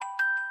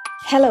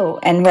Hello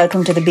and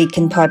welcome to the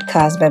Beacon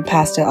Podcast by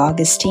Pastor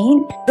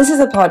Augustine. This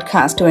is a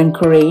podcast to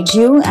encourage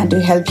you and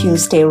to help you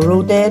stay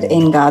rooted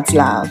in God's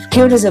love.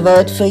 Here is a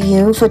word for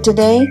you for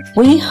today.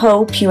 We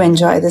hope you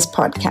enjoy this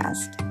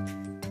podcast.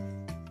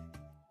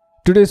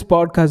 Today's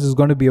podcast is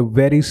going to be a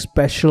very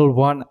special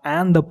one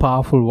and a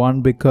powerful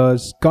one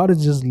because God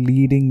is just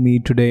leading me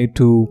today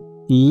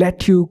to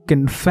let you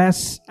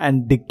confess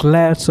and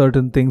declare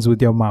certain things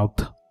with your mouth.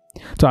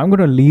 So I'm going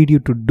to lead you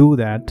to do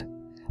that.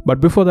 But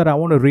before that, I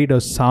want to read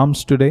a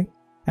Psalms today.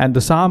 And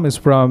the Psalm is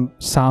from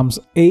Psalms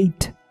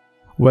 8,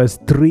 verse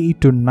 3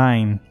 to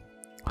 9.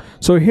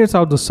 So here's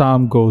how the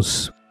Psalm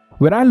goes.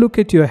 When I look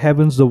at your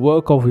heavens, the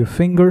work of your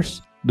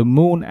fingers, the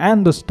moon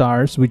and the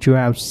stars which you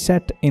have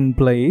set in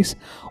place,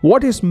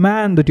 what is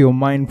man that you are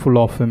mindful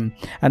of him,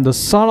 and the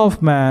son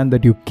of man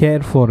that you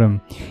care for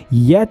him?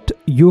 Yet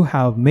you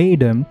have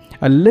made him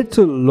a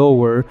little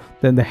lower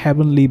than the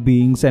heavenly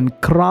beings and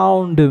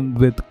crowned him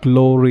with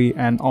glory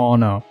and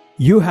honor.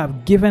 You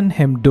have given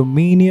him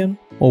dominion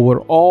over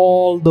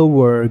all the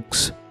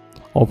works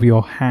of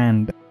your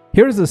hand.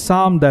 Here is a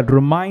psalm that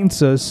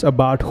reminds us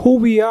about who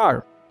we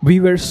are.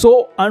 We were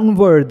so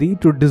unworthy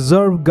to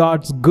deserve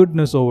God's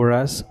goodness over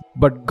us,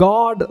 but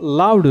God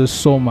loved us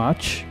so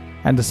much.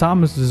 And the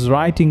psalmist is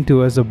writing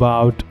to us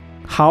about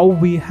how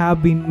we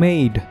have been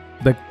made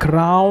the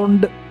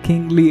crowned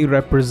kingly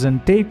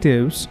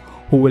representatives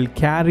who will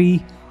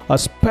carry a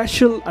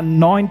special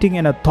anointing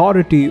and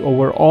authority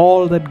over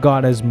all that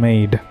God has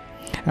made.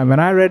 And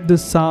when I read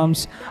this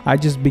Psalms, I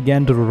just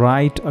began to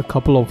write a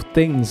couple of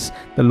things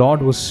the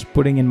Lord was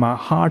putting in my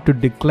heart to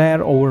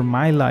declare over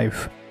my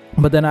life.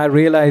 But then I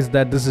realized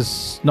that this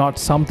is not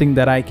something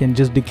that I can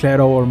just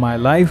declare over my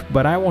life,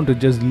 but I want to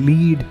just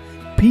lead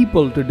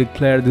people to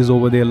declare this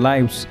over their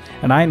lives.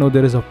 And I know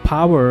there is a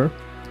power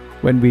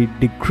when we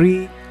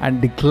decree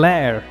and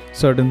declare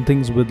certain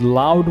things with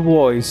loud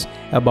voice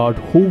about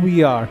who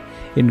we are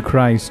in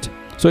Christ.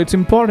 So it's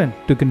important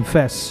to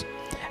confess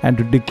and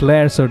to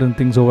declare certain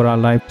things over our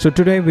life. So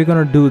today we're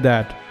going to do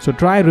that. So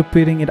try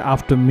repeating it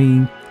after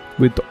me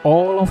with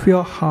all of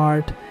your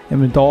heart and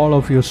with all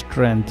of your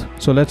strength.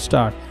 So let's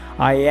start.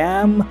 I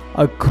am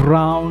a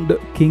crowned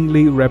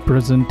kingly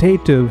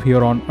representative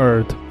here on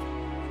earth.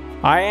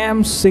 I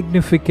am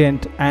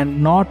significant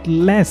and not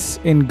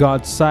less in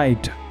God's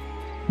sight.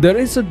 There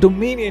is a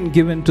dominion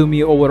given to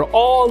me over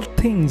all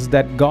things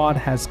that God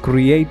has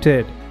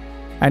created.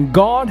 And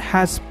God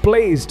has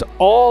placed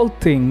all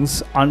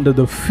things under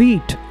the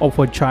feet of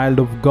a child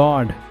of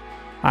God.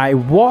 I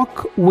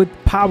walk with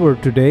power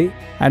today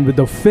and with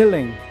the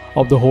filling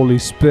of the Holy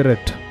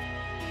Spirit.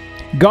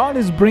 God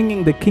is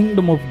bringing the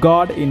kingdom of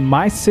God in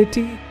my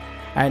city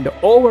and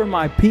over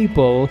my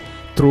people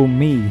through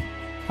me.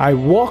 I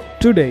walk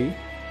today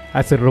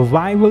as a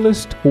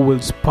revivalist who will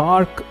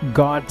spark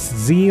God's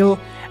zeal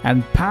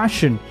and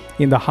passion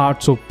in the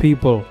hearts of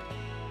people.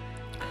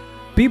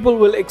 People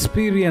will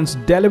experience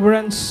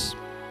deliverance,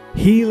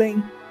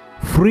 healing,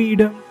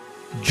 freedom,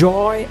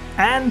 joy,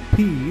 and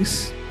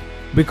peace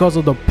because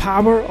of the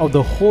power of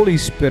the Holy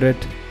Spirit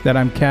that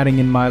I'm carrying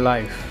in my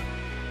life.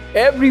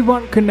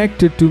 Everyone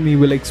connected to me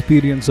will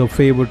experience a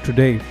favor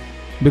today.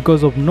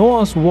 Because of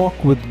Noah's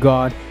walk with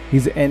God,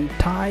 his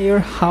entire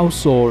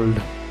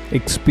household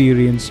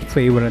experienced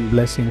favor and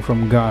blessing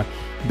from God.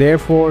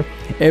 Therefore,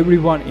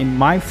 everyone in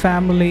my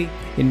family,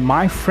 in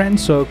my friend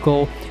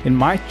circle, in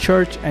my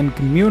church and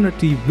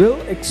community will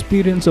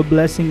experience a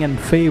blessing and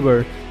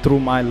favor through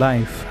my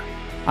life.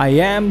 I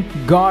am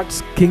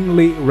God's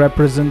kingly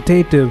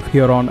representative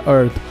here on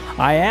earth.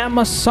 I am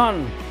a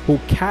son who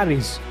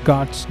carries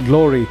God's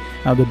glory.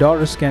 Now the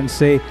daughters can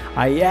say,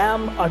 I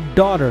am a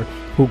daughter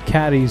who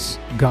carries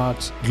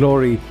God's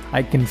glory.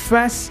 I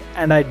confess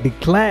and I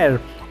declare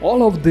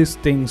all of these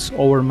things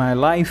over my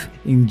life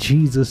in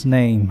Jesus'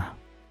 name.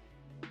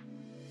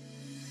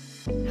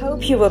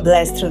 Hope you were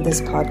blessed through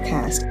this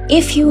podcast.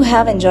 If you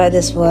have enjoyed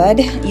this word,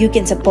 you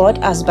can support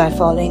us by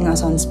following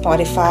us on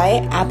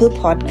Spotify, Apple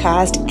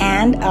Podcast,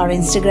 and our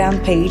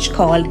Instagram page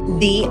called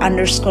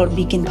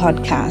 _Beacon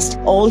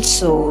Podcast.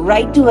 Also,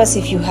 write to us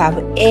if you have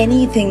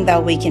anything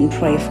that we can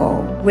pray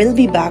for. We'll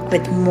be back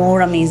with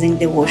more amazing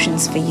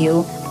devotions for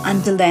you.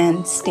 Until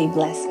then, stay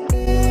blessed.